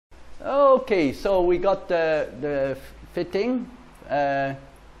Okay, so we got the fitting,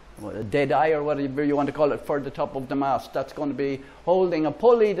 deadeye or whatever you want to call it, for the top of the mast. That's going to be holding a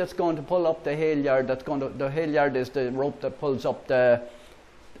pulley that's going to pull up the halyard. The halyard is the rope that pulls up the,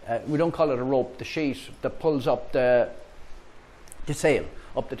 we don't call it a rope, the sheet that pulls up the sail,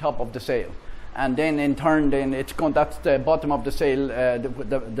 up the top of the sail. And then in turn, that's the bottom of the sail,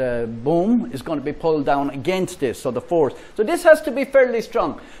 the boom is going to be pulled down against this, so the force. So this has to be fairly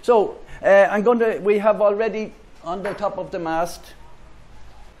strong. So we have already on the top of the mast,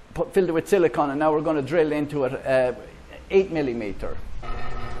 filled it with silicone, and now we're going to drill into it 8 millimeter.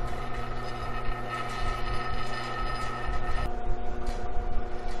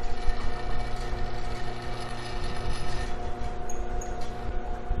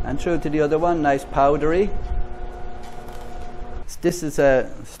 And through to the other one, nice powdery. This is a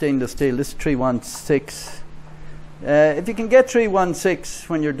stainless steel, this is 316. If you can get 316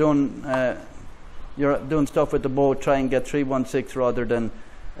 when you're doing stuff with the boat, try and get 316 rather than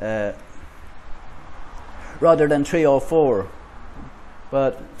 304.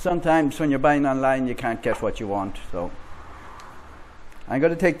 But sometimes when you're buying online, you can't get what you want. So I'm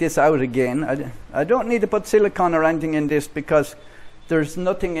going to take this out again. I don't need to put silicone or anything in this because there's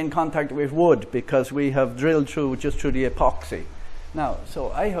nothing in contact with wood, because we have drilled just through the epoxy. Now,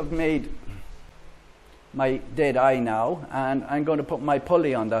 so I have made my dead eye now, and I'm going to put my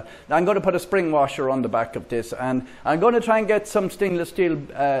pulley on that. I'm going to put a spring washer on the back of this, and I'm going to try and get some stainless steel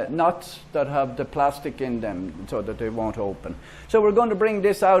nuts that have the plastic in them so that they won't open. So we're going to bring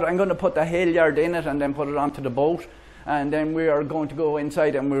this out. I'm going to put the halyard in it and then put it onto the boat, and then we are going to go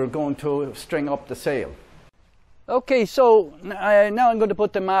inside and we're going to string up the sail. Okay, so now I'm going to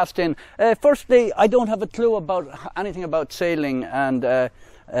put the mast in. Firstly, I don't have a clue about anything about sailing, and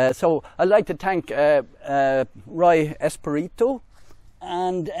so I'd like to thank Roy Espirito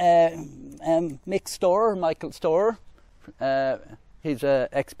and Michael Storr. He's an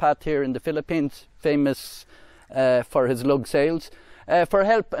expat here in the Philippines, famous for his lug sails, for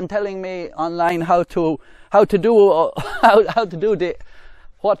help and telling me online how to do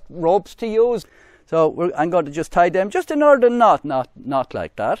what ropes to use. So I'm going to just tie them just in order, not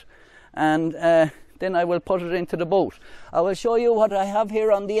like that, and then I will put it into the boat. I will show you what I have here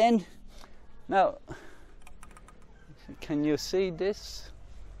on the end. Now, can you see this?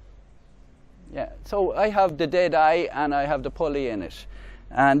 Yeah, so I have the dead eye and I have the pulley in it,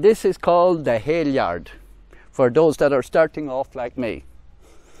 and this is called the halyard for those that are starting off like me.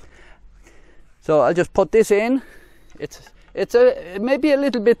 So I'll just put this in. It may be a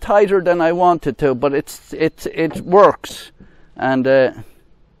little bit tighter than I wanted to, but it works, and it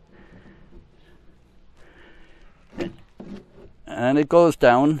goes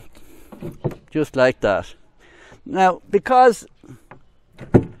down just like that. Now, because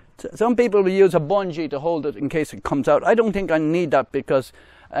some people will use a bungee to hold it in case it comes out, I don't think I need that, because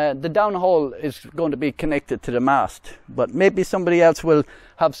the downhaul is going to be connected to the mast, but maybe somebody else will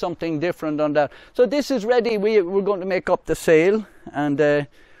have something different on that. So this is ready. We're going to make up the sail, and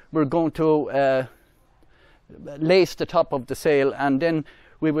we're going to lace the top of the sail, and then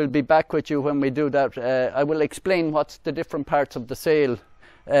we will be back with you when we do that. I will explain what's the different parts of the sail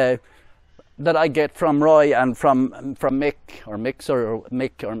that I get from Roy and from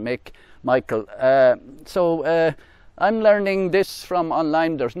Michael. So I'm learning this from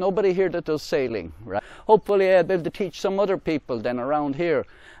online. There's nobody here that does sailing, right? Hopefully I'll be able to teach some other people then around here,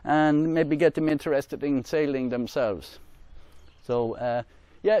 and maybe get them interested in sailing themselves. So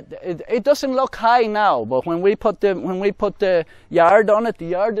yeah, it doesn't look high now, but when we put the yard on it, the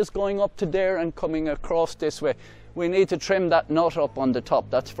yard is going up to there and coming across this way. We need to trim that nut up on the top,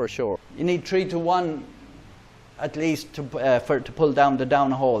 that's for sure. You need 3 to 1 at least to pull down the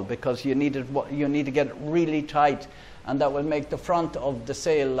downhaul, because you need to get it really tight, and that will make the front of the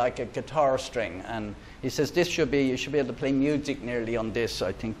sail like a guitar string. And he says you should be able to play music nearly on this,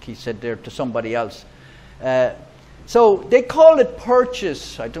 I think he said there to somebody else. So they call it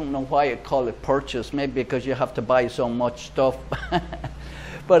purchase. I don't know why it call it purchase, maybe because you have to buy so much stuff.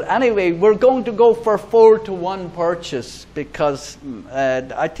 But anyway, we're going to go for 4 to 1 purchase, because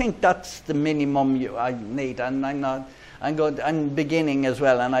I think that's the minimum I need. And I'm beginning as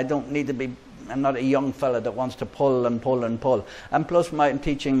well, and I don't need to be. I'm not a young fella that wants to pull and pull and pull. And plus, I'm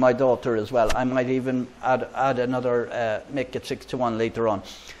teaching my daughter as well. I might even add another, make it 6 to 1 later on.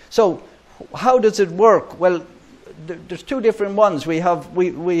 So, how does it work? Well, there's 2 different ones. We have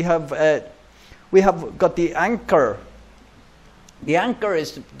got the anchor. The anchor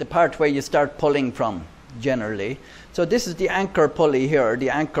is the part where you start pulling from, generally. So this is the anchor pulley here, the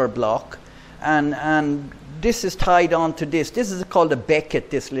anchor block, and this is tied onto this. This is called a becket,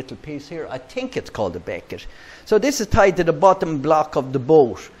 this little piece here. I think it's called a becket. So this is tied to the bottom block of the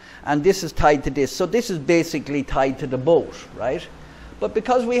boat, and this is tied to this. So this is basically tied to the boat, right? But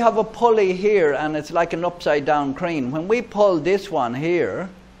because we have a pulley here, and it's like an upside down crane, when we pull this one here,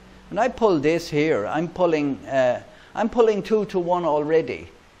 when I pull this here, I'm pulling 2 to 1 already.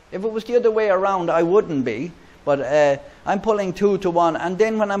 If it was the other way around, I wouldn't be. But I'm pulling 2 to 1, and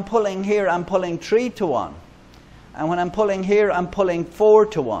then when I'm pulling here, I'm pulling 3 to 1. And when I'm pulling here, I'm pulling 4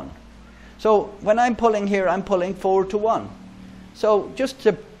 to 1. So when I'm pulling here, I'm pulling 4 to 1. So just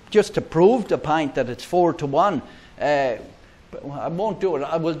to prove the point that it's 4 to 1, I won't do it.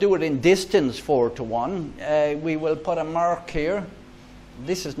 I will do it in distance 4 to 1. We will put a mark here.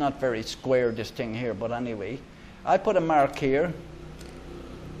 This is not very square, this thing here, but anyway. I put a mark here.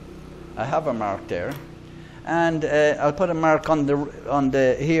 I have a mark there. And I'll put a mark on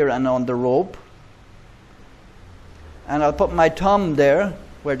the here and on the rope, and I'll put my thumb there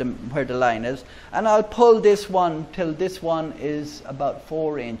where the line is, and I'll pull this one till this one is about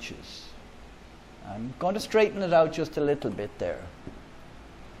 4 inches. I'm going to straighten it out just a little bit there,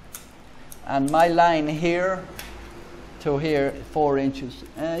 and my line here to here 4 inches,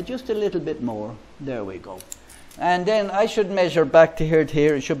 just a little bit more. There we go. And then I should measure back to here to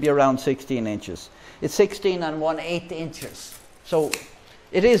here. It should be around 16 inches. It's 16 1/8 inches. So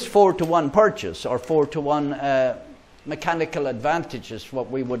it is 4 to 1 purchase, or 4 to 1 mechanical advantages, what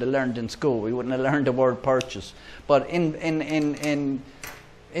we would have learned in school. We wouldn't have learned the word purchase. But in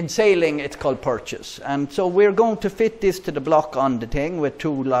sailing, it's called purchase. And so we're going to fit this to the block on the thing with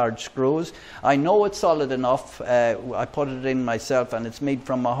 2 large screws. I know it's solid enough. I put it in myself, and it's made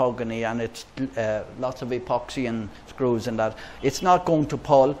from mahogany, and it's lots of epoxy and screws and that. It's not going to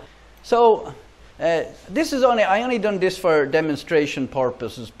pull. So this is I only done this for demonstration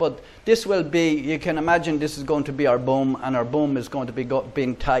purposes, but this will be, you can imagine this is going to be our boom, and our boom is going to be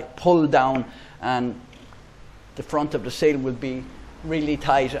being pulled down, and the front of the sail will be really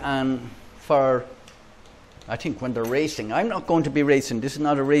tight. And for, I think when they're racing, I'm not going to be racing, this is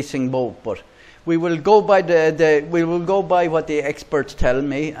not a racing boat, but we will go by we will go by what the experts tell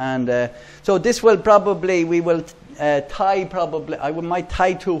me. And so this will probably, we will tie probably, I might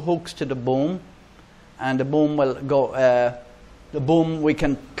tie 2 hooks to the boom, and the boom will go, the boom, we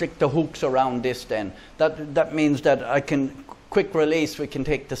can click the hooks around this then. That means that I can, quick release, we can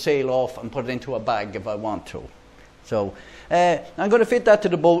take the sail off and put it into a bag if I want to. So I'm going to fit that to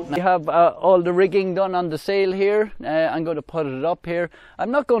the boat. We have all the rigging done on the sail here. I'm going to put it up here.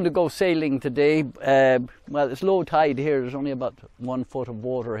 I'm not going to go sailing today. Well, it's low tide here. There's only about 1 foot of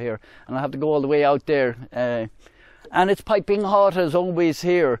water here, and I have to go all the way out there. And it's piping hot as always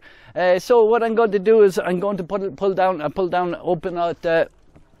here. So what I'm going to do is I'm going to open out the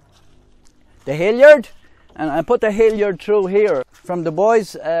halyard, and I put the halyard through here. From the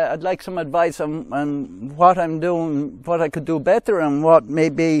boys, I'd like some advice on what I'm doing, what I could do better, and what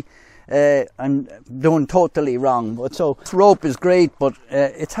maybe I'm doing totally wrong. But so this rope is great, but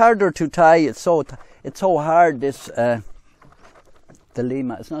it's harder to tie. It's so hard. This the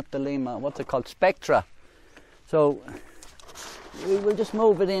lima. It's not the lima. What's it called? Spectra. So we will just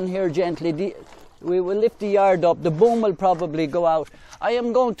move it in here gently. We will lift the yard up. The boom will probably go out. I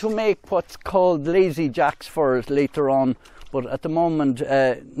am going to make what's called lazy jacks for it later on, but at the moment,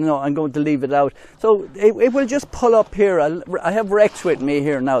 no, I'm going to leave it out. So it will just pull up here. I have Rex with me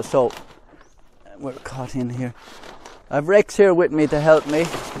here now, so we're caught in here. I have Rex here with me to help me,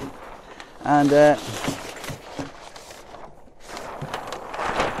 and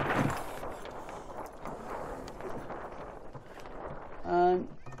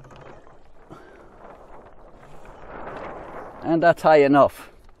and that's high enough.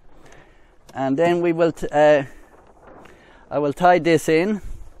 And then we will I will tie this in.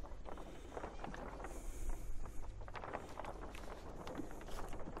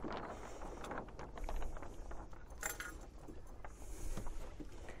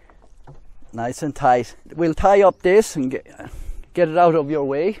 Nice and tight. We'll tie up this and get it out of your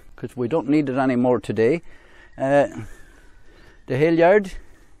way, because we don't need it anymore today. The halyard,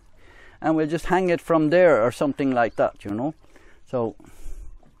 and we'll just hang it from there or something like that, you know. So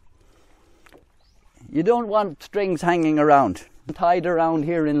you don't want strings hanging around. Tied around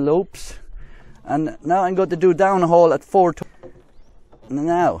here in loops. And now I'm going to do downhaul at 4 to...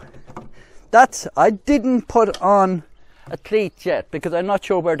 Now, I didn't put on a cleat yet, because I'm not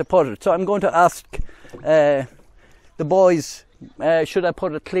sure where to put it. So I'm going to ask the boys, should I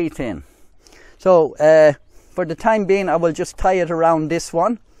put a cleat in? So for the time being, I will just tie it around this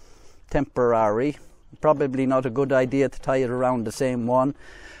one. Temporary. Probably not a good idea to tie it around the same one.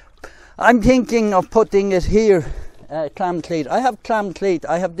 I'm thinking of putting it here, clam cleat. I have clam cleat,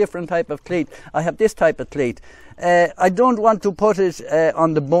 I have different type of cleat. I have this type of cleat. I don't want to put it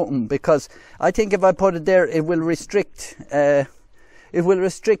on the bottom, because I think if I put it there, it will restrict the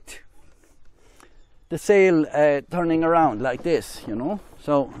sail turning around like this, you know.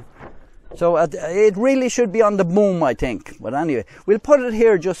 So it really should be on the boom, I think. But anyway, we'll put it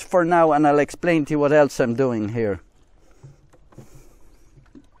here just for now, and I'll explain to you what else I'm doing here.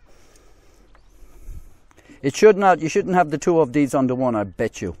 It should not, you shouldn't have the two of these on the one, I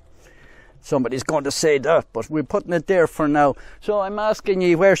bet you. Somebody's going to say that, but we're putting it there for now. So I'm asking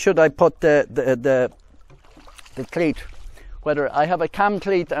you, where should I put the cleat? Whether I have a cam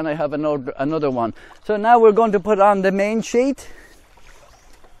cleat and I have another one. So now we're going to put on the main sheet.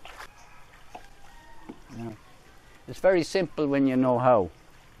 It's very simple when you know how.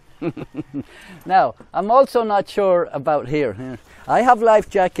 Now, I'm also not sure about here. I have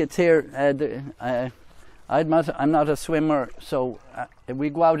life jackets here. I'm not a swimmer, so if we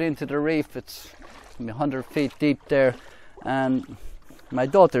go out into the reef, it's 100 feet deep there, and my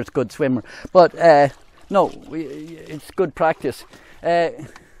daughter's a good swimmer. But no, it's good practice.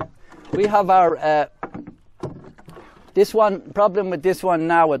 We have our this one problem with this one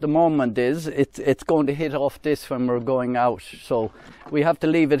now at the moment is it's going to hit off this when we're going out, so we have to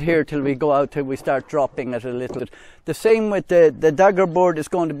leave it here till we go out, till we start dropping it a little bit. The same with the dagger board is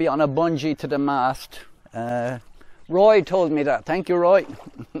going to be on a bungee to the mast. Roy told me that. Thank you, Roy.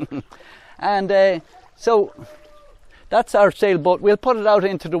 And so that's our sailboat. We'll put it out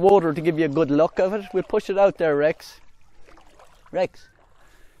into the water to give you a good look of it. We'll push it out there, Rex. Rex.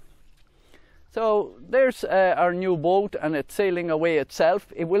 So there's our new boat, and it's sailing away itself.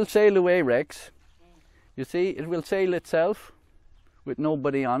 It will sail away, Rex. You see, it will sail itself with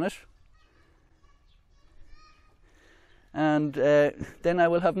nobody on it. And then I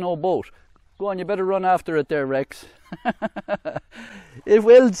will have no boat. Go on, you better run after it there, Rex. It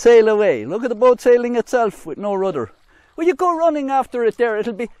will sail away. Look at the boat sailing itself with no rudder. Well, you go running after it there,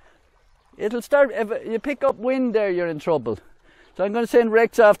 it'll start, if you pick up wind there, you're in trouble. So I'm going to send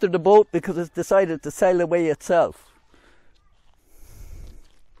Rex after the boat because it's decided to sail away itself.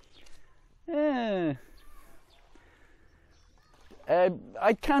 Yeah.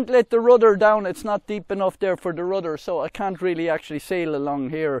 I can't let the rudder down, it's not deep enough there for the rudder, so I can't really actually sail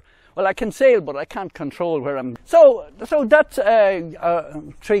along here. Well, I can sail, but I can't control where I'm. So that's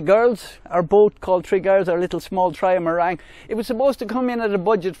Three Girls, our boat called Three Girls, our little small trimaran. It was supposed to come in at a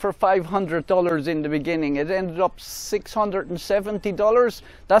budget for $500 in the beginning. It ended up $670.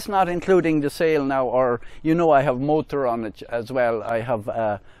 That's not including the sail now, or you know, I have motor on it as well. I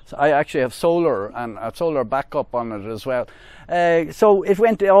actually have solar and a solar backup on it as well. So it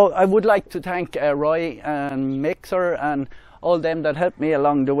went. I would like to thank Roy and Mixer and all them that helped me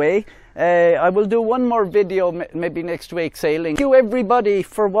along the way. I will do one more video maybe next week sailing. Thank you everybody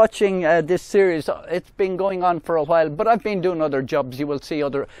for watching this series. It's been going on for a while, but I've been doing other jobs. You will see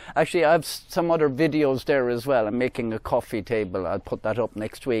actually I have some other videos there as well. I'm making a coffee table. I'll put that up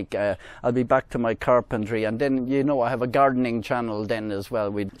next week. I'll be back to my carpentry, and then you know I have a gardening channel then as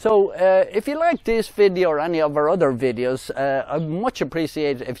well. So if you like this video or any of our other videos, I'd much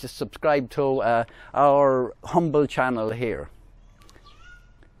appreciate it if you subscribe to our humble channel here.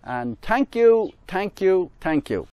 And thank you, thank you, thank you.